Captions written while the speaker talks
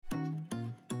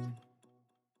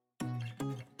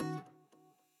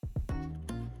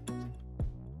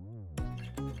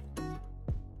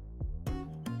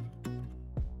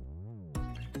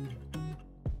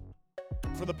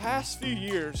for the past few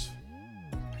years,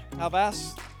 I've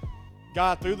asked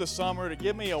God through the summer to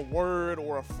give me a word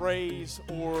or a phrase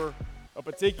or a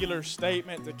particular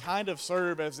statement to kind of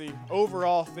serve as the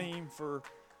overall theme for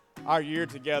our year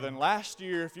together. And last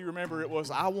year, if you remember, it was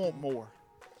I want more.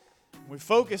 We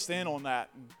focused in on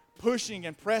that, and pushing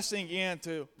and pressing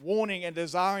into wanting and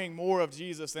desiring more of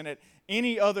Jesus than at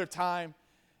any other time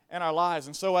in our lives.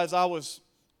 And so as I was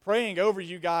praying over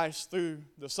you guys through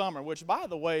the summer, which, by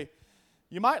the way,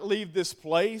 you might leave this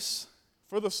place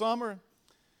for the summer,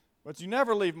 but you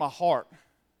never leave my heart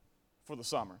for the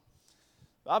summer.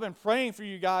 I've been praying for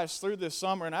you guys through this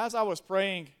summer, and as I was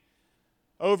praying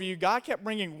over you, God kept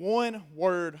bringing one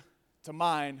word to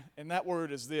mind, and that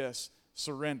word is this: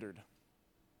 surrendered.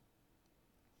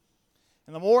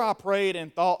 And the more I prayed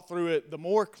and thought through it, the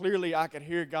more clearly I could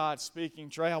hear God speaking.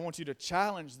 Trey, I want you to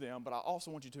challenge them, but I also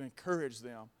want you to encourage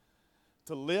them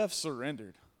to live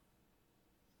surrendered.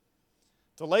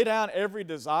 To lay down every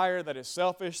desire that is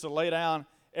selfish, to lay down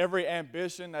every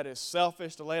ambition that is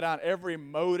selfish, to lay down every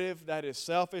motive that is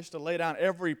selfish, to lay down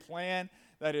every plan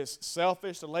that is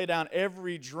selfish, to lay down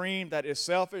every dream that is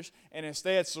selfish, and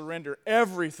instead surrender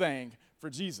everything for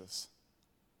Jesus.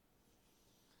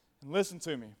 And listen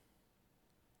to me.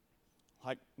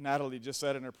 Like Natalie just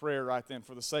said in her prayer right then,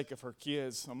 for the sake of her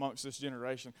kids amongst this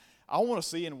generation, I want to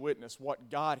see and witness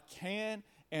what God can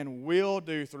and will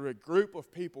do through a group of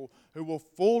people who will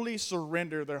fully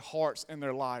surrender their hearts and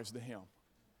their lives to Him.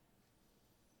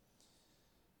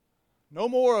 No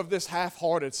more of this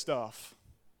half-hearted stuff.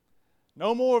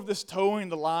 No more of this towing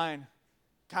the line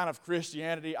kind of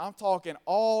Christianity. I'm talking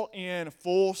all in,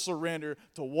 full surrender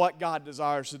to what God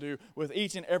desires to do with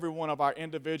each and every one of our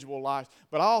individual lives.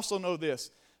 But I also know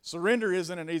this: surrender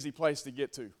isn't an easy place to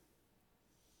get to.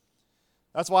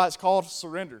 That's why it's called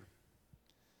surrender,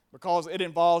 because it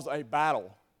involves a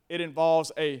battle. It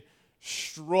involves a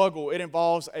struggle. It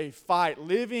involves a fight.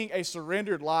 Living a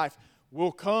surrendered life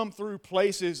will come through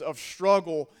places of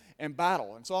struggle and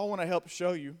battle. And so I want to help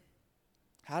show you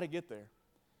how to get there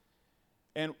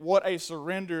and what a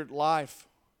surrendered life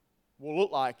will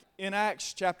look like. In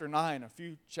Acts chapter 9, a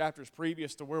few chapters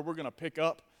previous to where we're going to pick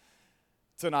up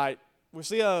tonight, we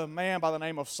see a man by the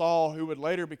name of Saul, who would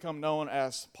later become known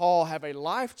as Paul, have a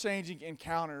life-changing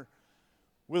encounter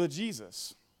with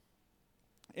Jesus.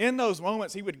 In those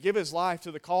moments, he would give his life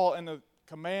to the call and the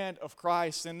command of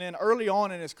Christ. And then early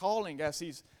on in his calling, as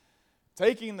he's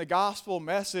taking the gospel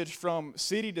message from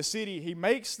city to city, he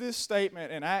makes this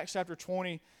statement in Acts chapter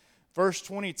 20, verse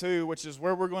 22, which is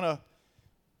where we're going to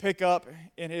pick up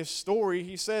in his story.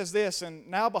 He says this: "And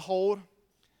now behold,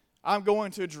 I'm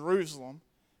going to Jerusalem,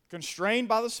 constrained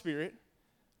by the Spirit,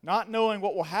 not knowing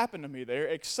what will happen to me there,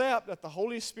 except that the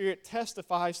Holy Spirit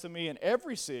testifies to me in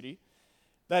every city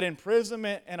that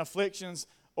imprisonment and afflictions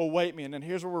await me." And then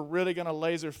here's where we're really going to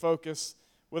laser focus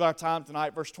with our time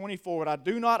tonight. Verse 24, "But I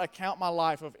do not account my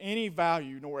life of any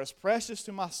value, nor as precious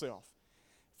to myself,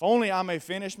 if only I may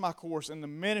finish my course in the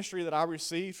ministry that I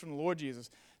received from the Lord Jesus,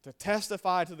 to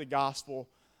testify to the gospel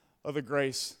of the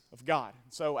grace of God."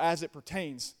 So as it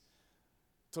pertains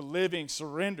to living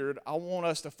surrendered, I want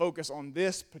us to focus on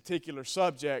this particular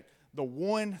subject: the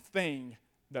one thing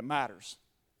that matters.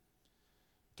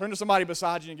 Turn to somebody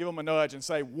beside you and give them a nudge and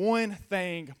say, one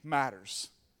thing matters.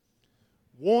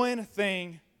 One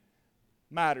thing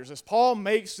matters. As Paul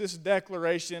makes this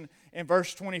declaration in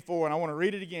verse 24, and I want to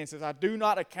read it again, it says, "I do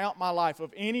not account my life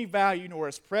of any value, nor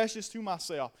as precious to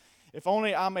myself, if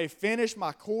only I may finish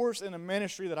my course in the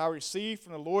ministry that I received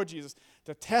from the Lord Jesus,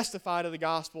 to testify to the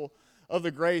gospel of the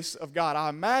grace of God." I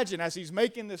imagine as he's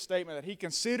making this statement that he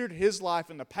considered his life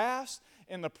in the past,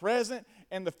 in the present,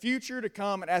 and the future to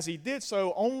come, and as he did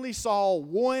so, only saw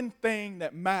one thing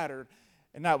that mattered,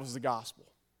 and that was the gospel.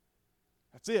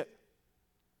 That's it.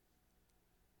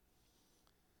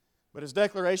 But his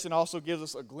declaration also gives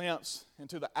us a glimpse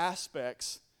into the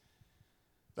aspects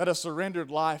that a surrendered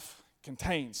life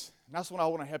contains. And that's what I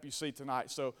want to help you see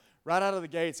tonight. So right out of the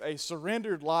gates, a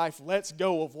surrendered life lets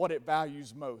go of what it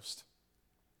values most.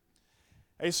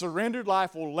 A surrendered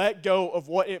life will let go of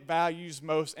what it values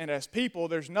most. And as people,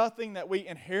 there's nothing that we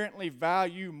inherently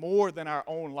value more than our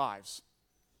own lives.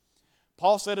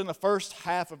 Paul said in the first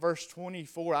half of verse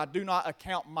 24, "I do not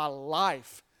account my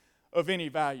life of any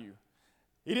value."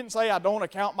 He didn't say, "I don't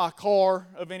account my car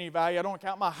of any value. I don't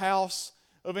account my house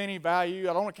of any value.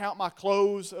 I don't account my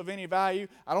clothes of any value.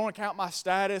 I don't account my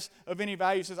status of any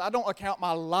value." He says, "I don't account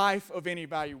my life of any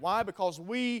value." Why? Because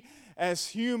we as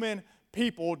human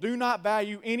people do not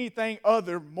value anything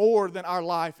other more than our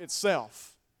life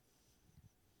itself.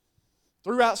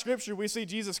 Throughout Scripture, we see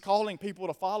Jesus calling people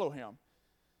to follow Him.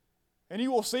 And you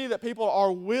will see that people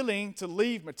are willing to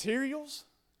leave materials.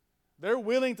 They're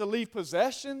willing to leave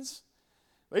possessions.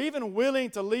 They're even willing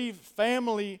to leave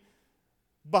family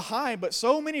behind. But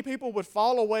so many people would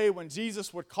fall away when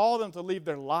Jesus would call them to leave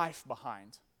their life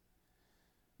behind.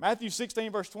 Matthew 16,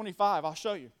 verse 25, I'll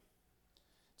show you.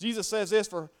 Jesus says this,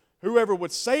 for whoever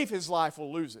would save his life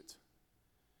will lose it.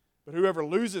 But whoever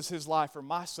loses his life for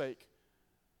my sake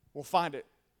will find it.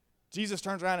 Jesus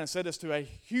turns around and said this to a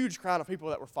huge crowd of people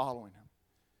that were following him.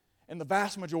 And the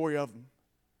vast majority of them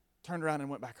turned around and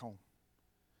went back home.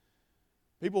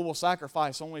 People will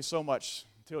sacrifice only so much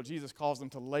until Jesus calls them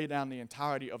to lay down the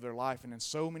entirety of their life. And then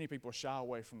so many people shy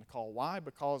away from the call. Why?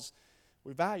 Because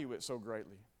we value it so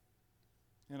greatly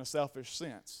in a selfish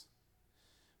sense.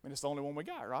 I mean, it's the only one we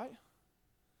got, right?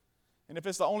 And if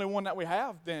it's the only one that we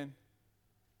have, then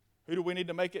who do we need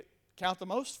to make it count the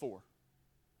most for?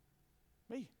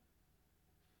 Me.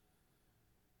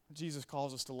 Jesus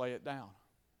calls us to lay it down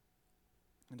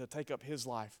and to take up his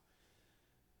life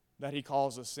that he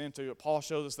calls us into. Paul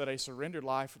shows us that a surrendered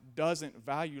life doesn't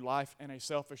value life in a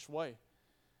selfish way.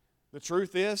 The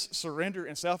truth is, surrender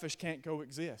and selfish can't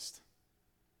coexist.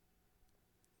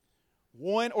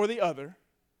 One or the other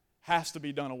has to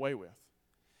be done away with.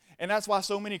 And that's why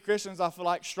so many Christians, I feel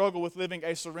like, struggle with living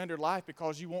a surrendered life,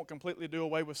 because you won't completely do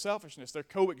away with selfishness. They're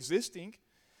coexisting.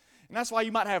 And that's why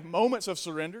you might have moments of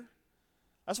surrender.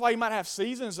 That's why you might have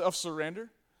seasons of surrender.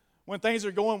 When things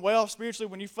are going well spiritually,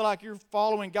 when you feel like you're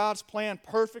following God's plan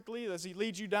perfectly as he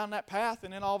leads you down that path,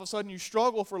 and then all of a sudden you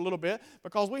struggle for a little bit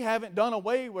because we haven't done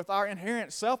away with our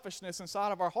inherent selfishness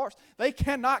inside of our hearts. They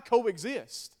cannot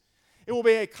coexist. It will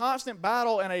be a constant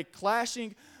battle and a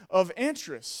clashing of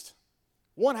interest.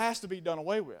 One has to be done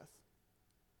away with.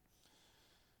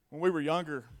 When we were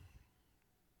younger,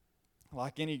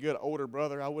 like any good older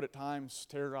brother, I would at times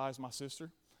terrorize my sister.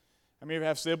 How many of you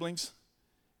have siblings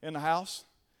in the house?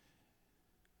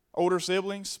 Older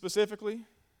siblings specifically?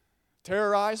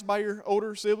 Terrorized by your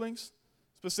older siblings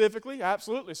specifically?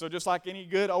 Absolutely. So just like any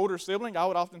good older sibling, I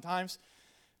would oftentimes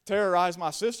terrorize my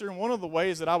sister. And one of the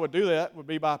ways that I would do that would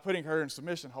be by putting her in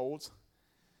submission holds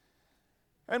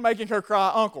and making her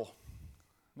cry, "Uncle."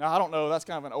 Now, I don't know, that's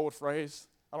kind of an old phrase.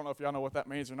 I don't know if y'all know what that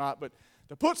means or not, but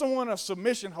to put someone in a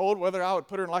submission hold, whether I would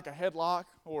put her in like a headlock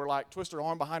or like twist her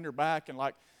arm behind her back and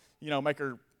like, make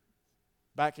her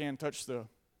backhand touch the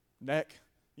neck,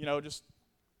 just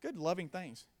good loving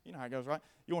things. You know how it goes, right?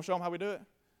 You want to show them how we do it?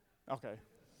 Okay.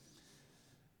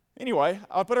 Anyway,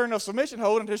 I would put her in a submission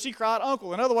hold until she cried,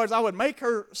 "Uncle." In other words, I would make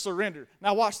her surrender.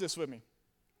 Now watch this with me.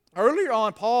 Earlier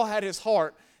on, Paul had his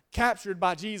heart captured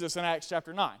by Jesus in Acts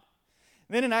chapter 9.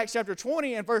 And then in Acts chapter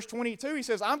 20 and verse 22, he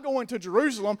says, "I'm going to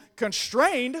Jerusalem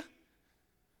constrained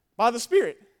by the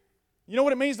Spirit." You know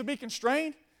what it means to be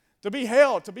constrained? To be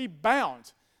held, to be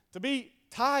bound, to be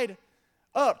tied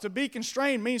up. To be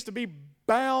constrained means to be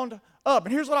bound up.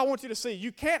 And here's what I want you to see.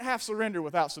 You can't have surrender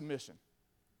without submission.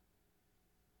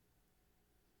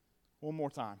 One more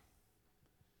time.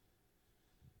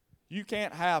 You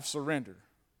can't have surrender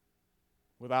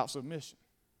without submission.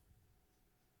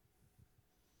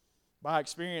 By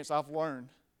experience, I've learned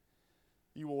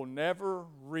you will never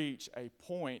reach a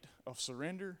point of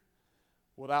surrender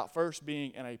without first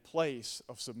being in a place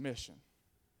of submission.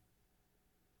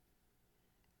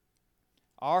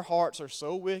 Our hearts are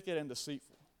so wicked and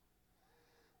deceitful.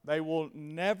 They will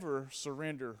never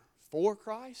surrender for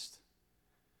Christ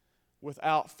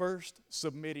without first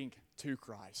submitting to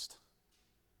Christ.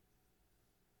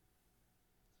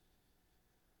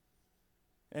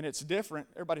 And it's different.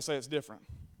 Everybody say it's different.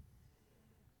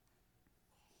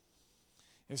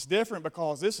 It's different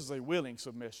because this is a willing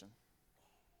submission.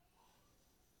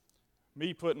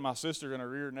 Me putting my sister in a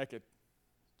rear-naked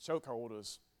chokehold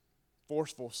is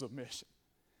forceful submission.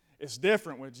 It's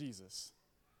different with Jesus.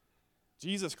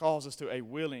 Jesus calls us to a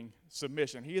willing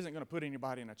submission. He isn't going to put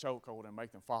anybody in a chokehold and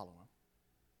make them follow him.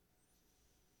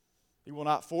 He will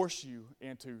not force you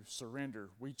into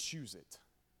surrender. We choose it.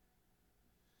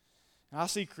 And I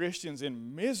see Christians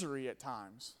in misery at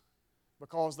times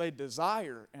because they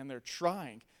desire and they're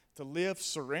trying to live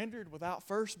surrendered without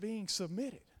first being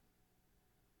submitted.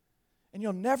 And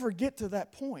you'll never get to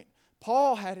that point.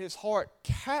 Paul had his heart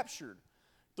captured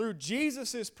through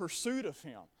Jesus' pursuit of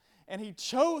him, and he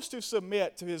chose to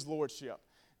submit to his lordship.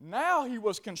 Now he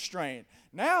was constrained.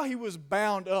 Now he was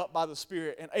bound up by the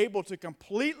Spirit and able to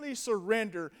completely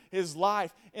surrender his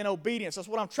life in obedience. That's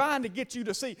what I'm trying to get you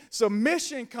to see.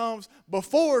 Submission comes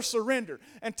before surrender.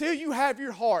 Until you have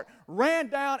your heart ran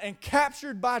down and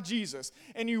captured by Jesus,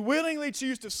 and you willingly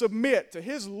choose to submit to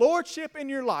his lordship in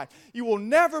your life, you will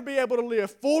never be able to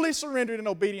live fully surrendered in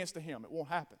obedience to him. It won't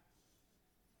happen.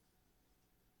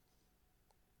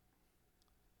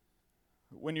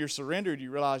 when you're surrendered,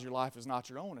 you realize your life is not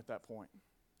your own at that point,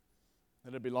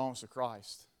 that it belongs to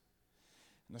Christ.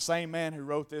 And the same man who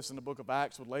wrote this in the book of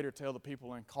Acts would later tell the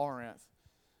people in Corinth,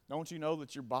 don't you know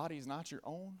that your body is not your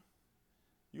own?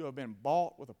 You have been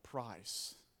bought with a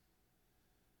price.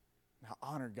 Now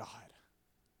honor God,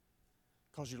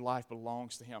 because your life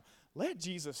belongs to Him. Let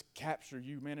Jesus capture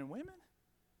you, men and women.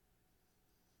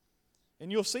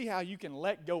 And you'll see how you can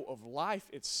let go of life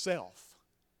itself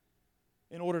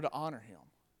in order to honor Him.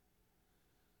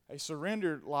 A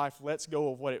surrendered life lets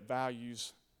go of what it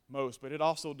values most, but it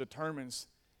also determines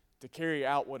to carry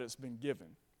out what it's been given.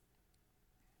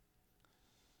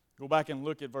 Go back and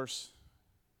look at verse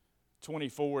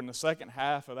 24. In the second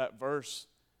half of that verse,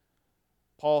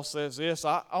 Paul says this,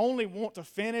 I only want to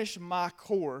finish my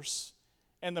course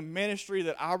and the ministry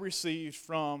that I received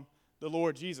from the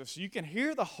Lord Jesus. You can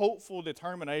hear the hopeful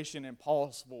determination in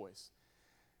Paul's voice.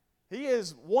 He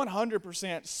is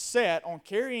 100% set on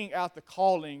carrying out the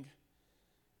calling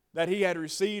that he had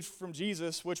received from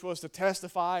Jesus, which was to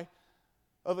testify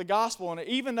of the gospel. And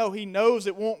even though he knows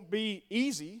it won't be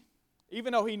easy,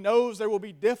 even though he knows there will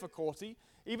be difficulty,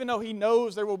 even though he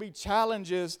knows there will be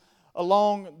challenges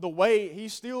along the way, he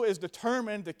still is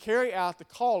determined to carry out the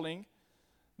calling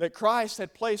that Christ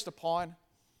had placed upon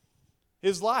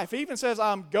his life. He even says,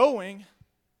 I'm going,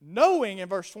 knowing in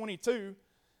verse 22,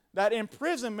 that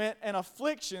imprisonment and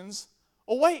afflictions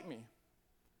await me.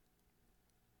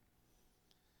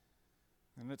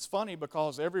 And it's funny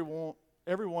because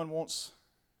everyone wants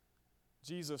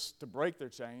Jesus to break their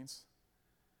chains,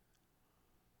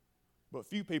 but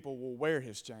few people will wear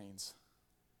His chains.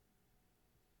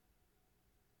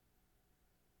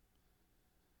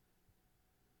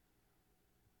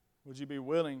 Would you be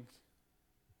willing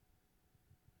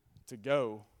to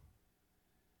go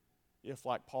if,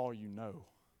 like Paul, you know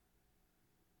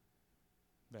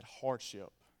that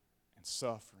hardship and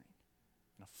suffering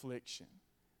and affliction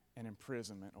and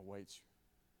imprisonment awaits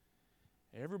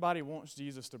you? Everybody wants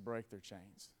Jesus to break their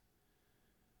chains,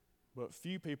 but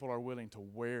few people are willing to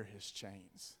wear His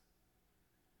chains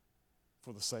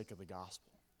for the sake of the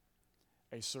gospel.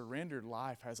 A surrendered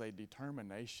life has a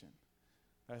determination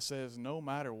that says no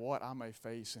matter what I may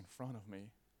face in front of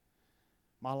me,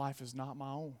 my life is not my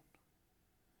own.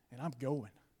 And I'm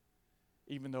going,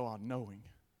 even though I'm knowing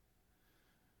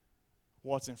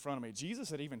what's in front of me.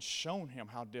 Jesus had even shown him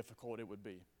how difficult it would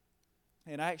be.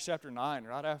 In Acts chapter 9,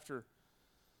 right after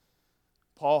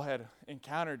Paul had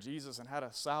encountered Jesus and had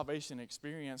a salvation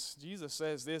experience, Jesus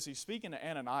says this. He's speaking to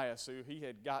Ananias, who he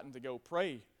had gotten to go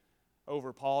pray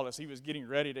over Paul as he was getting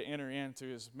ready to enter into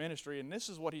his ministry. And this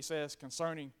is what he says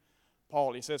concerning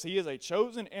Paul. He says, He is a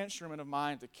chosen instrument of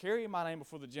mine to carry my name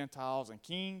before the Gentiles and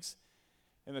kings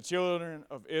and the children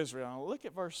of Israel. Now look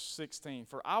at verse 16.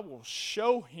 For I will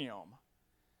show him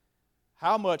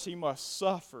how much he must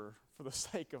suffer for the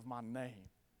sake of my name.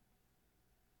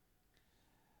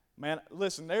 Man,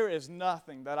 listen, there is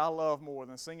nothing that I love more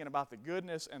than singing about the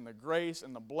goodness and the grace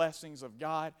and the blessings of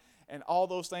God. And all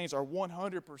those things are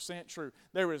 100% true.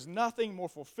 There is nothing more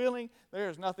fulfilling. There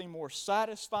is nothing more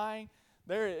satisfying.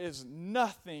 There is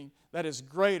nothing that is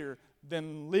greater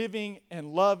than living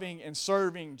and loving and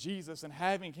serving Jesus and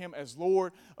having Him as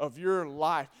Lord of your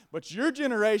life. But your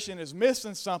generation is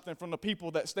missing something from the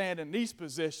people that stand in these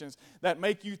positions that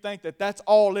make you think that that's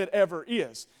all it ever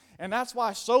is. And that's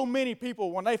why so many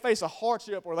people, when they face a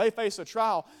hardship or they face a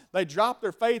trial, they drop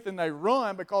their faith and they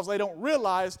run because they don't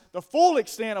realize the full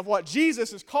extent of what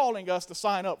Jesus is calling us to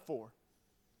sign up for.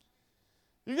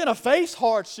 You're going to face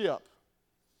hardship.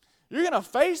 You're going to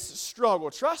face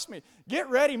struggle. Trust me. Get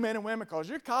ready, men and women, because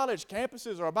your college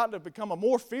campuses are about to become a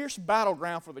more fierce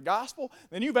battleground for the gospel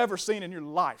than you've ever seen in your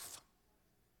life.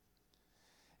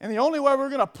 And the only way we're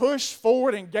going to push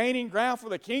forward and gaining ground for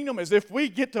the kingdom is if we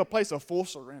get to a place of full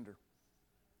surrender.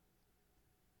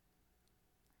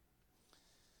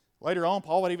 Later on,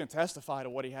 Paul would even testify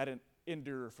to what he had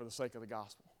endured for the sake of the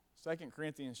gospel. 2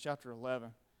 Corinthians chapter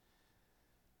 11.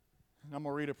 And I'm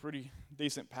going to read a pretty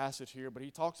decent passage here, but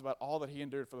he talks about all that he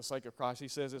endured for the sake of Christ. He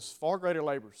says it's far greater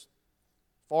labors,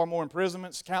 far more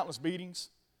imprisonments, countless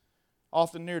beatings,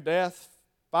 often near death.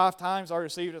 5 times I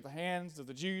received at the hands of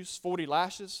the Jews 40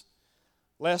 lashes.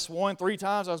 Less one, 3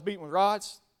 times I was beaten with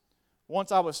rods.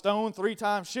 Once I was stoned, 3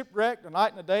 times shipwrecked. A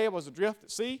night and a day I was adrift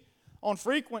at sea. On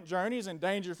frequent journeys, in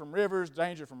danger from rivers,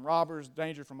 danger from robbers,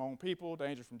 danger from own people,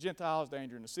 danger from Gentiles,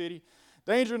 danger in the city,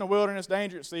 danger in the wilderness,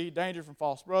 danger at sea, danger from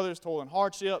false brothers, toil and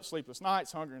hardship, sleepless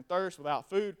nights, hunger and thirst, without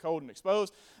food, cold and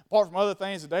exposed. Apart from other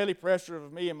things, the daily pressure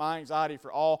of me and my anxiety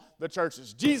for all the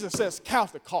churches. Jesus says,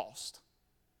 count the cost.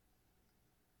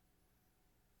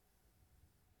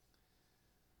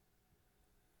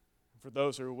 For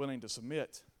those who are willing to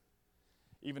submit,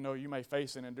 even though you may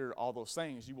face and endure all those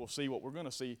things, you will see what we're going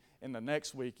to see in the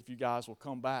next week if you guys will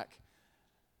come back,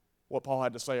 what Paul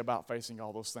had to say about facing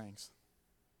all those things.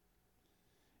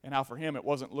 And how for him it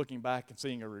wasn't looking back and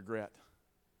seeing a regret,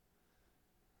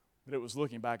 but it was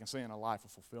looking back and seeing a life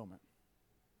of fulfillment.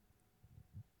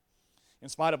 In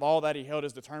spite of all that, he held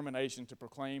his determination to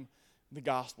proclaim the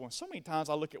gospel. And so many times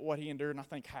I look at what he endured and I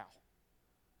think, how?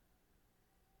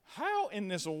 How in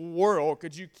this world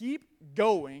could you keep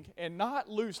going and not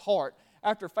lose heart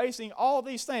after facing all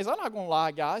these things? I'm not going to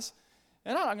lie, guys,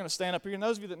 and I'm not going to stand up here. And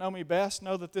those of you that know me best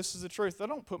know that this is the truth. They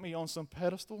don't put me on some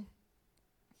pedestal.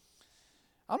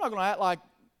 I'm not going to act like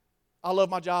I love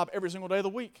my job every single day of the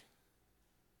week.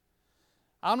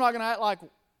 I'm not going to act like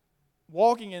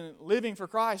walking and living for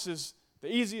Christ is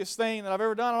the easiest thing that I've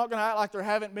ever done. I'm not going to act like there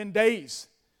haven't been days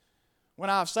when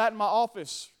I've sat in my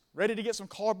office ready to get some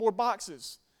cardboard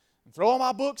boxes and throw all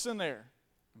my books in there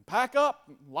and pack up,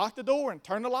 and lock the door, and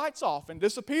turn the lights off and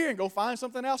disappear and go find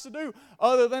something else to do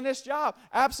other than this job.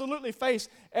 Absolutely face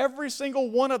every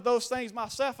single one of those things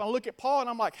myself. And I look at Paul and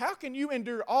I'm like, how can you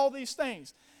endure all these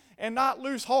things and not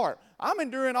lose heart? I'm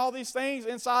enduring all these things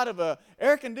inside of an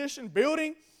air-conditioned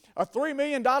building, a $3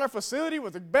 million facility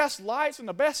with the best lights and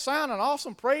the best sound and an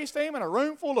awesome praise team and a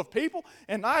room full of people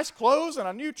and nice clothes and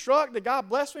a new truck that God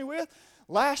blessed me with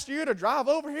last year to drive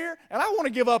over here, and I want to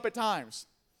give up at times.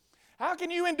 How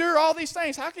can you endure all these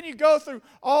things? How can you go through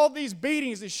all these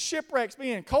beatings, these shipwrecks,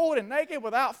 being cold and naked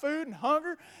without food and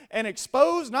hunger and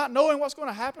exposed, not knowing what's going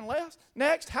to happen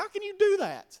next? How can you do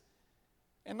that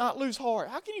and not lose heart?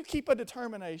 How can you keep a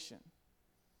determination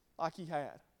like he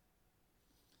had?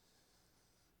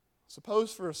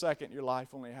 Suppose for a second your life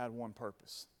only had one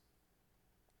purpose.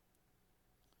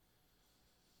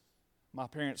 My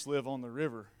parents live on the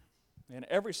river, and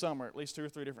every summer, at least 2 or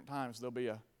 3 different times, there'll be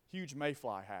a huge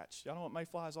mayfly hatch. Y'all know what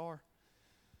mayflies are?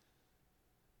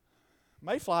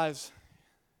 Mayflies,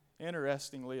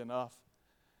 interestingly enough,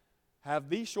 have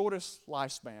the shortest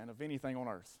lifespan of anything on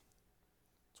earth.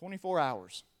 24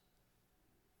 hours.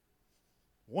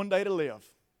 One day to live.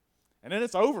 And then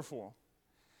it's over for them.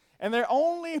 And their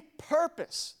only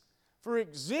purpose for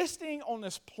existing on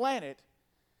this planet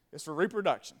is for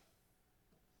reproduction.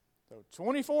 So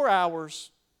 24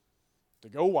 hours to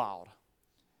go wild.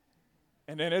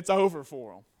 And then it's over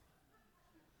for them.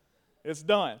 It's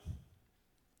done.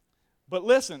 But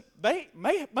listen,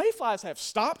 mayflies have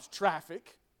stopped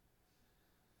traffic.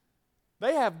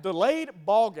 They have delayed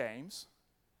ball games.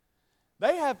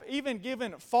 They have even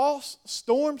given false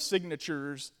storm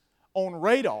signatures on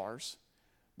radars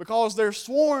because their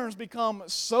swarms become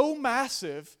so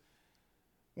massive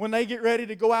when they get ready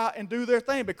to go out and do their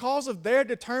thing. Because of their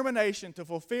determination to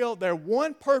fulfill their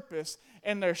one purpose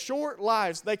in their short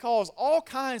lives, they cause all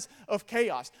kinds of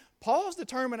chaos. Paul's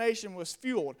determination was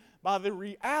fueled by the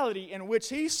reality in which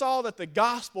he saw that the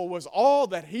gospel was all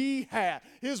that he had,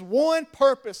 his one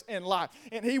purpose in life.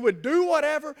 And he would do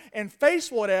whatever and face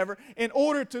whatever in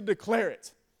order to declare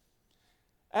it.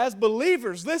 As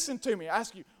believers, listen to me. I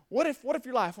ask you, what if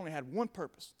your life only had one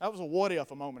purpose? That was a what if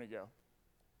a moment ago.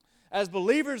 As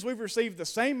believers, we've received the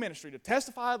same ministry to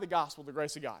testify of the gospel, the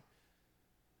grace of God.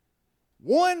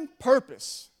 One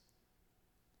purpose,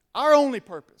 our only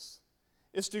purpose,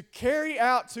 is to carry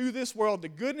out to this world the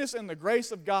goodness and the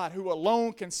grace of God who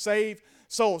alone can save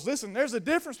souls. Listen, there's a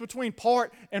difference between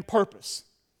part and purpose.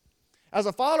 As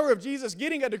a follower of Jesus,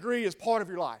 getting a degree is part of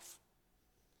your life.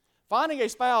 Finding a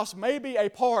spouse may be a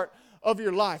part of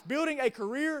your life. Building a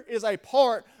career is a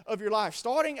part of your life.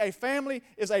 Starting a family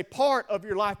is a part of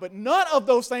your life. But none of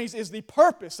those things is the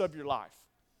purpose of your life.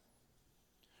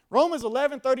 Romans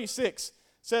 11:36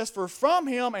 says, "For from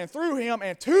Him and through Him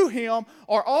and to Him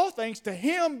are all things. To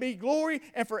Him be glory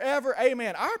and forever.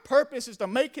 Amen." Our purpose is to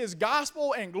make His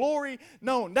gospel and glory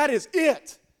known. That is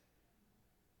it.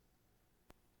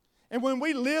 And when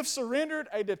we live surrendered,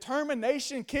 a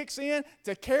determination kicks in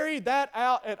to carry that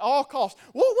out at all costs.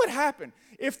 What would happen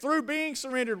if through being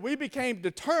surrendered we became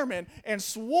determined and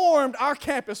swarmed our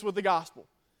campus with the gospel?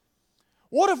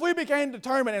 What if we became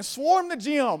determined and swarmed the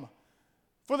gym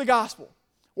for the gospel?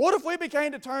 What if we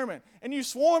became determined and you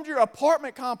swarmed your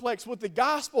apartment complex with the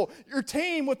gospel, your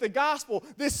team with the gospel,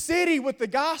 this city with the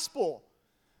gospel?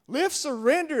 Live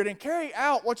surrendered and carry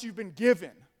out what you've been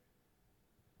given.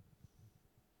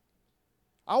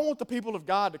 I want the people of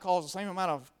God to cause the same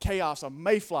amount of chaos a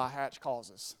mayfly hatch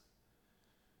causes.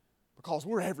 Because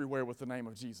we're everywhere with the name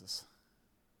of Jesus.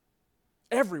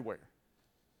 Everywhere.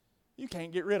 You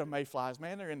can't get rid of mayflies,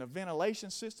 man. They're in the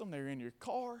ventilation system. They're in your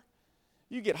car.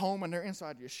 You get home and they're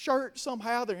inside your shirt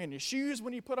somehow. They're in your shoes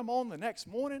when you put them on the next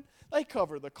morning. They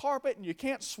cover the carpet and you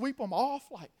can't sweep them off.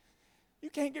 Like, you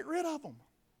can't get rid of them.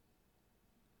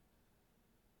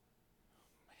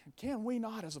 Man, can we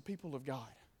not, as a people of God,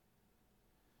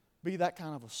 be that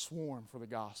kind of a swarm for the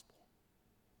gospel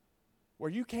where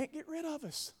you can't get rid of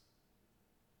us?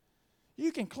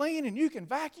 You can clean and you can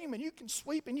vacuum and you can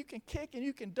sweep and you can kick and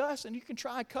you can dust and you can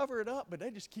try and cover it up, but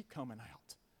they just keep coming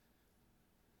out.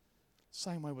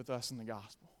 Same way with us in the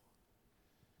gospel.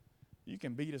 You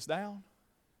can beat us down.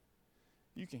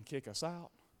 You can kick us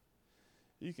out.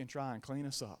 You can try and clean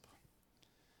us up.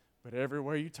 But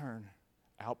everywhere you turn,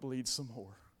 out bleeds some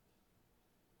more.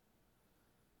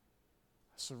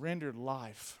 A surrendered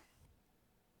life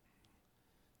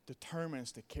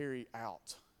determines to carry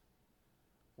out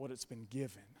what it's been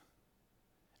given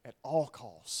at all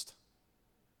cost.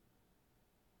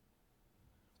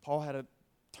 Paul had a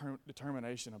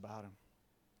determination about him,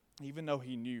 even though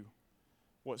he knew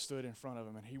what stood in front of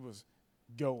him, and he was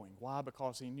going. Why?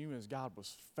 Because he knew his God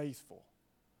was faithful.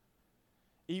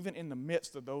 Even in the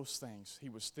midst of those things, he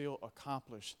would still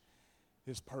accomplish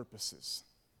his purposes.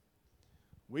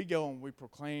 We go and we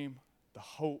proclaim the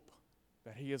hope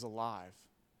that he is alive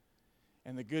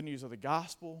and the good news of the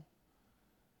gospel,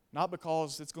 not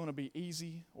because it's going to be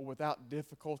easy or without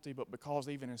difficulty, but because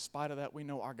even in spite of that, we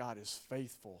know our God is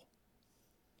faithful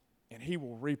and he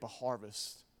will reap a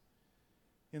harvest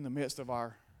in the midst of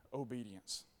our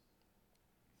obedience.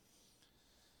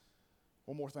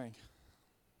 One more thing.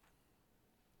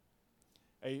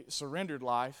 A surrendered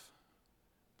life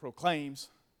proclaims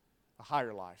a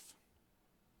higher life.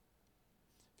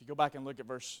 If you go back and look at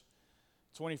verse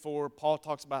 24, Paul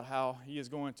talks about how he is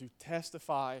going to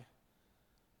testify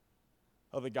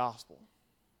of the gospel.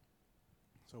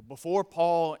 So before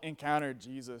Paul encountered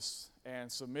Jesus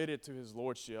and submitted to his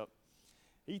lordship,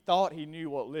 he thought he knew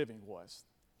what living was.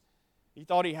 He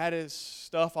thought he had his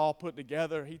stuff all put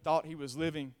together. He thought he was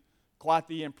living quite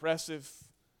the impressive,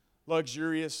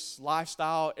 luxurious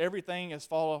lifestyle. Everything, as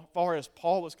far as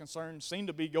Paul was concerned, seemed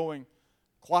to be going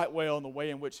quite well in the way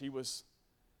in which he was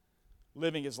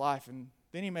living his life. And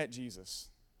then he met Jesus.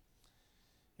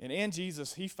 And in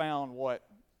Jesus, he found what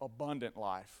abundant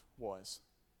life was.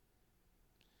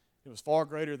 It was far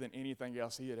greater than anything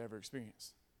else he had ever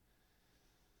experienced.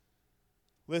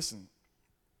 Listen,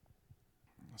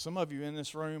 some of you in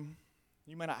this room,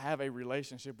 you may not have a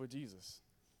relationship with Jesus.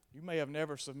 You may have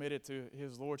never submitted to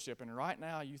his lordship, and right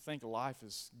now you think life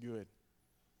is good.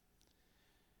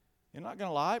 You're not going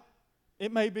to lie,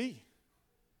 it may be,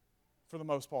 for the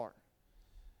most part.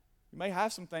 You may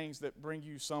have some things that bring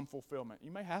you some fulfillment.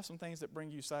 You may have some things that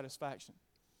bring you satisfaction.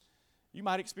 You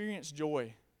might experience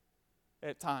joy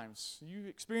at times. You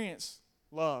experience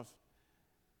love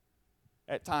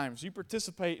at times. You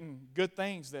participate in good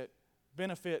things that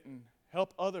benefit and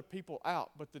help other people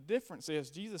out. But the difference is,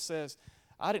 Jesus says,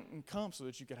 I didn't come so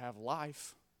that you could have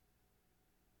life.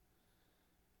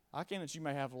 I came that you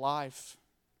may have life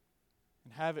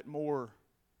and have it more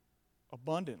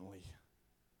abundantly.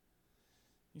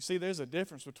 You see, there's a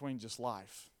difference between just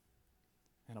life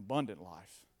and abundant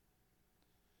life.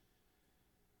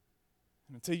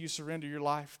 And until you surrender your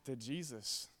life to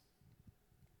Jesus,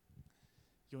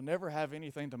 you'll never have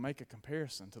anything to make a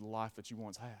comparison to the life that you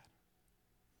once had.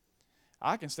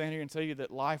 I can stand here and tell you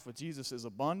that life with Jesus is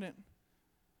abundant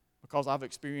because I've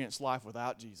experienced life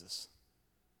without Jesus.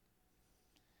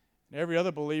 And every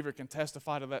other believer can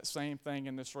testify to that same thing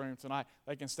in this room tonight.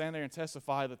 They can stand there and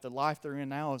testify that the life they're in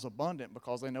now is abundant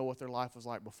because they know what their life was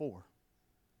like before.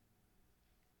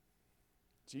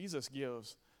 Jesus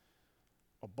gives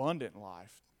abundant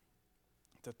life.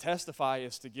 To testify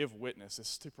is to give witness,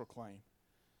 is to proclaim.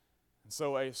 And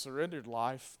so a surrendered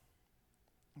life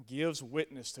gives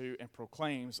witness to and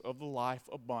proclaims of the life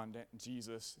abundant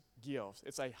Jesus gives.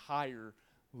 It's a higher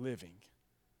living.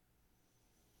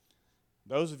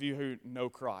 Those of you who know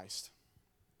Christ,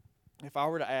 if I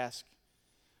were to ask,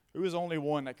 who is the only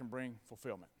one that can bring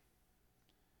fulfillment?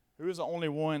 Who is the only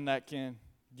one that can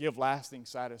give lasting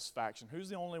satisfaction? Who's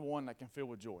the only one that can fill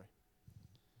with joy?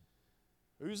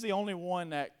 Who's the only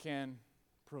one that can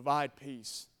provide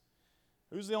peace?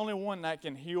 Who's the only one that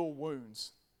can heal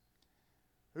wounds?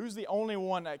 Who's the only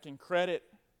one that can credit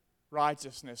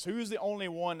righteousness? Who's the only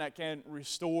one that can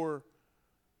restore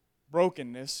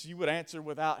brokenness? You would answer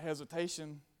without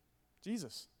hesitation,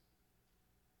 Jesus.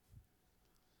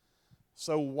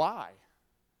 So why,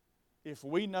 if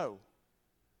we know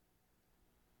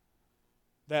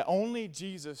that only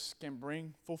Jesus can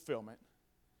bring fulfillment,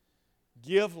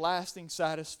 give lasting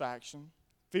satisfaction,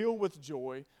 fill with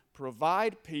joy,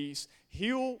 provide peace,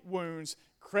 heal wounds,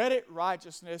 credit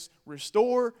righteousness,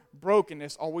 restore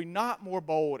brokenness, are we not more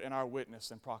bold in our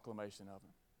witness and proclamation of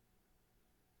Him?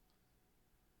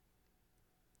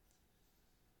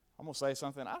 I'm going to say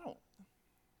something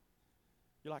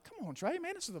you're like, come on, Trey,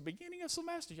 man, this is the beginning of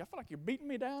semester. I feel like you're beating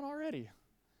me down already.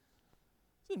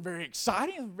 It's been very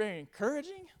exciting and very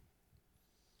encouraging.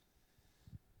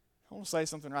 I want to say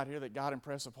something right here that God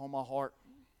impressed upon my heart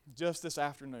just this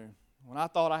afternoon. When I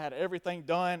thought I had everything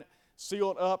done,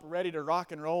 sealed up, ready to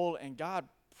rock and roll, and God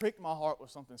pricked my heart with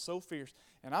something so fierce.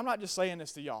 And I'm not just saying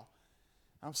this to y'all.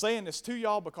 I'm saying this to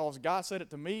y'all because God said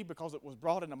it to me, because it was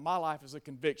brought into my life as a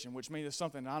conviction, which means it's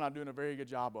something I'm not doing a very good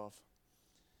job of.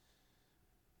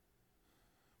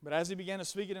 But as He began to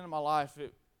speak it into my life,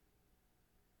 it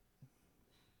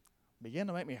began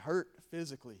to make me hurt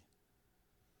physically.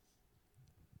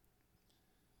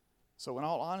 So in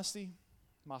all honesty,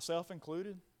 myself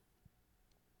included,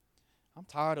 I'm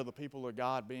tired of the people of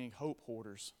God being hope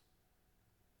hoarders.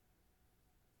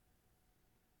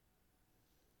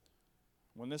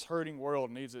 When this hurting world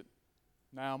needs it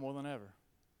now more than ever.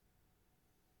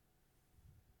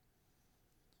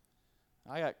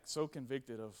 I got so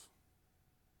convicted of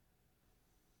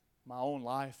my own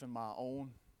life and my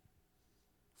own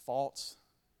faults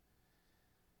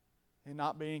and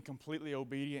not being completely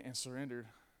obedient and surrendered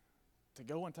to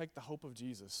go and take the hope of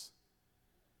Jesus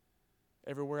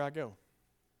everywhere I go.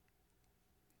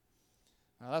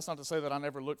 Now, that's not to say that I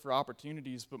never look for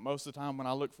opportunities, but most of the time when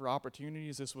I look for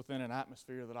opportunities, it's within an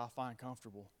atmosphere that I find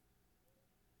comfortable.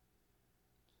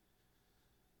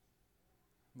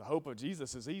 The hope of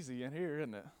Jesus is easy in here,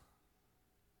 isn't it?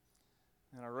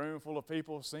 In a room full of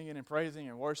people singing and praising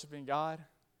and worshiping God,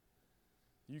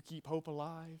 you keep hope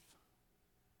alive.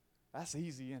 That's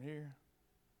easy in here.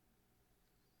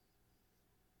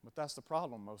 But that's the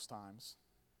problem most times.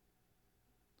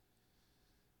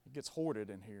 It gets hoarded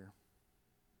in here.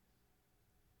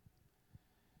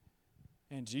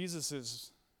 And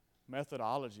Jesus'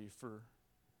 methodology for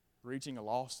reaching a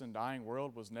lost and dying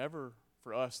world was never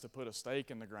for us to put a stake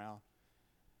in the ground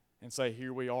and say,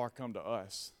 here we are, come to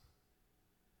us.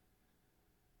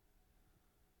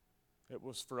 It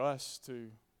was for us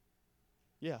to,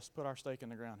 yes, put our stake in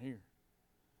the ground here,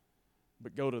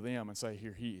 but go to them and say,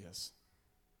 here He is.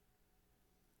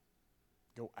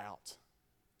 Go out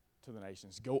to the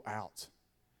nations. Go out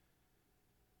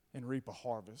and reap a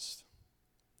harvest.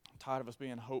 I'm tired of us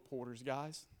being hope hoarders,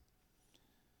 guys.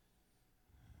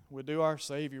 We do our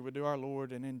Savior, we do our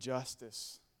Lord an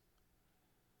injustice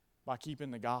by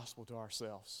keeping the gospel to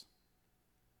ourselves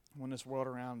when this world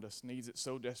around us needs it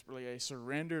so desperately. A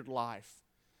surrendered life,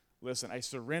 listen, a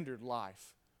surrendered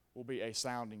life will be a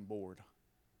sounding board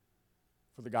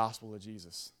for the gospel of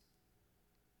Jesus.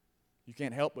 You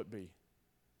can't help but be.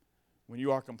 When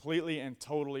you are completely and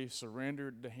totally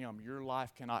surrendered to Him, your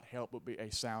life cannot help but be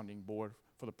a sounding board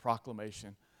for the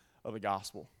proclamation of the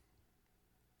gospel.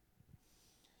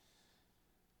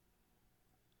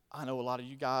 I know a lot of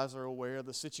you guys are aware of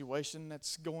the situation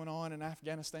that's going on in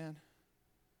Afghanistan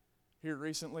here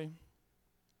recently.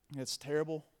 It's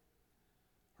terrible,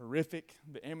 horrific,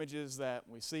 the images that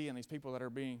we see and these people that are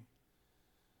being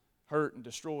hurt and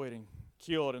destroyed and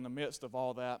killed in the midst of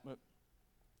all that. But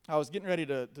I was getting ready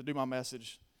to do my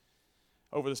message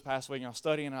over this past week, and I was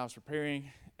studying and I was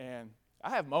preparing, and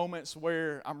I have moments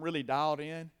where I'm really dialed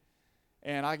in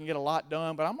and I can get a lot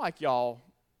done, but I'm like y'all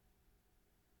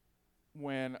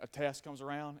when a test comes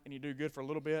around and you do good for a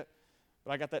little bit,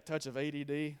 but I got that touch of ADD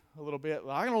a little bit.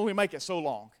 I can only make it so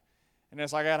long, and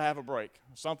it's like I got to have a break.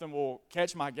 Something will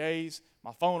catch my gaze,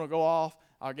 my phone will go off,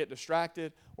 I'll get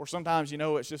distracted, or sometimes,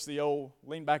 it's just the old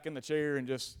lean back in the chair and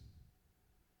just,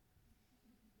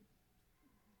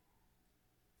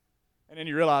 and then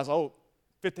you realize,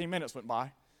 15 minutes went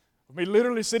by of me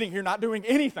literally sitting here not doing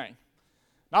anything,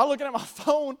 not looking at my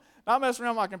phone, not messing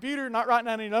around with my computer, not writing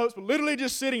down any notes, but literally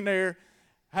just sitting there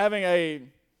having a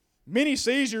mini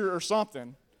seizure or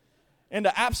something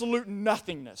into absolute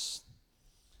nothingness.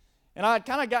 And I had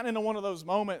kind of gotten into one of those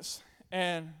moments,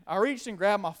 and I reached and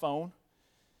grabbed my phone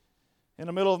in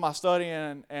the middle of my study,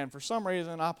 and for some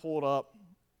reason I pulled up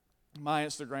my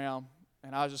Instagram,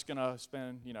 and I was just going to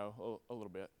spend, a little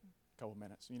bit, a couple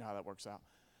minutes. You know how that works out.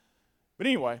 But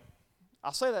anyway,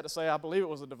 I say that to say I believe it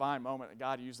was a divine moment that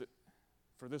God used it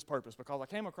for this purpose, because I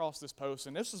came across this post,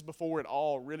 and this was before it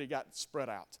all really got spread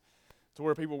out to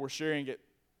where people were sharing it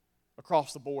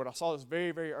across the board. I saw this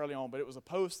very, very early on, but it was a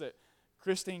post that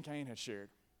Christine Caine had shared.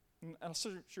 And I'm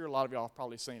sure a lot of y'all have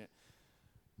probably seen it.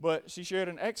 But she shared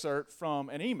an excerpt from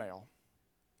an email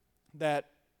that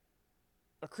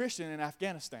a Christian in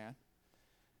Afghanistan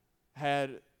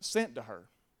had sent to her.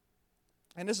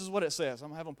 And this is what it says. I'm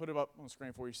going to have them put it up on the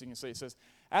screen for you so you can see. It says,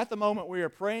 "At the moment, we are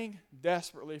praying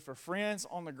desperately for friends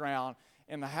on the ground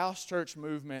in the house church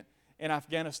movement in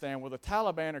Afghanistan, where the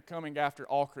Taliban are coming after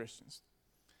all Christians.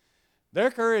 Their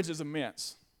courage is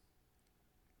immense.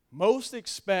 Most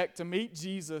expect to meet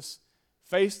Jesus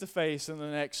face to face in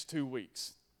the next 2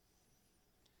 weeks.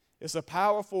 It's a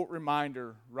powerful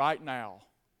reminder right now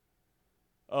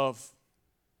of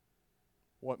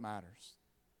what matters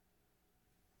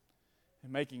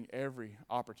and making every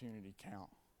opportunity count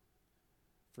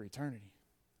for eternity."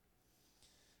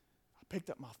 I picked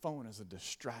up my phone as a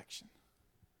distraction,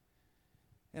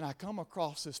 and I come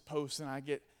across this post, and I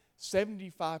get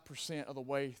 75% of the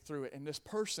way through it, and this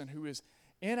person who is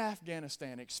in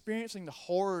Afghanistan experiencing the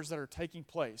horrors that are taking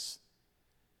place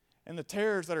and the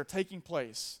terrors that are taking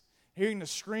place, hearing the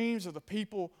screams of the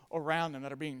people around them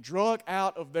that are being dragged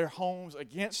out of their homes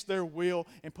against their will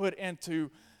and put into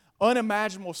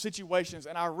unimaginable situations.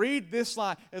 And I read this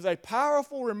line as a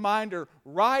powerful reminder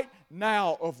right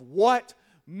now of what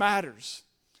matters.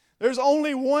 There's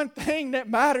only one thing that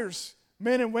matters,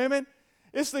 men and women.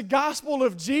 It's the gospel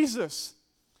of Jesus.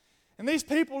 And these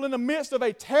people, in the midst of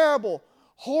a terrible,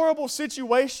 horrible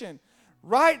situation,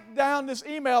 write down this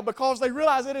email because they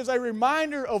realize it is a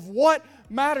reminder of what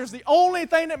matters. The only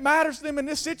thing that matters to them in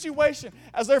this situation,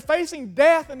 as they're facing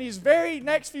death in these very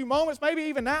next few moments, maybe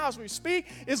even now as we speak,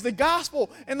 is the gospel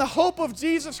and the hope of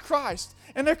Jesus Christ.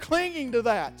 And they're clinging to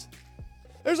that.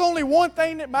 There's only one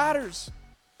thing that matters.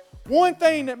 One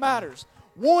thing that matters.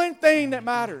 One thing that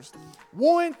matters.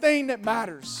 One thing that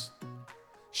matters.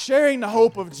 Sharing the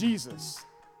hope of Jesus.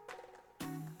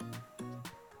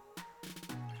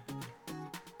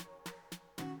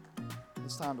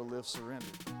 It's time to live surrendered.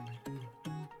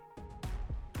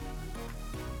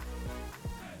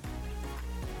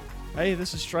 Hey,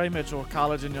 this is Trey Mitchell,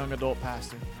 college and young adult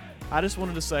pastor. I just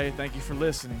wanted to say thank you for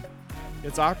listening.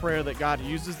 It's our prayer that God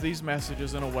uses these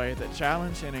messages in a way that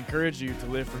challenge and encourage you to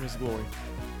live for His glory.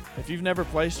 If you've never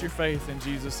placed your faith in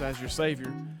Jesus as your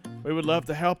Savior, we would love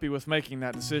to help you with making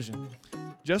that decision.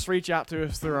 Just reach out to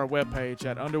us through our webpage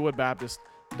at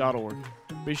underwoodbaptist.org.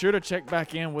 Be sure to check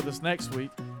back in with us next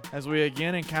week as we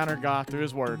again encounter God through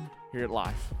His Word here at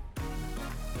Life.